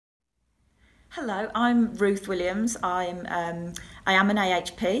Hello, I'm Ruth Williams. I am an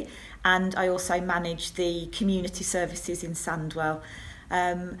AHP and I also manage the community services in Sandwell.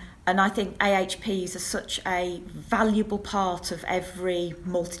 And I think AHPs are such a valuable part of every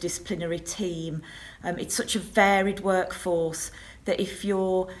multidisciplinary team. It's such a varied workforce that if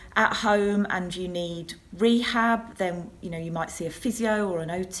you're at home and you need rehab, then you might see a physio or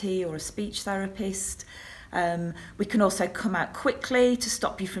an OT or a speech therapist. We can also come out quickly to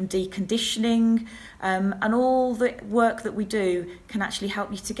stop you from deconditioning, and all the work that we do can actually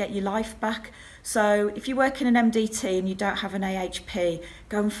help you to get your life back. So if you work in an MDT and you don't have an AHP,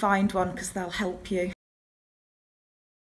 go and find one because they'll help you.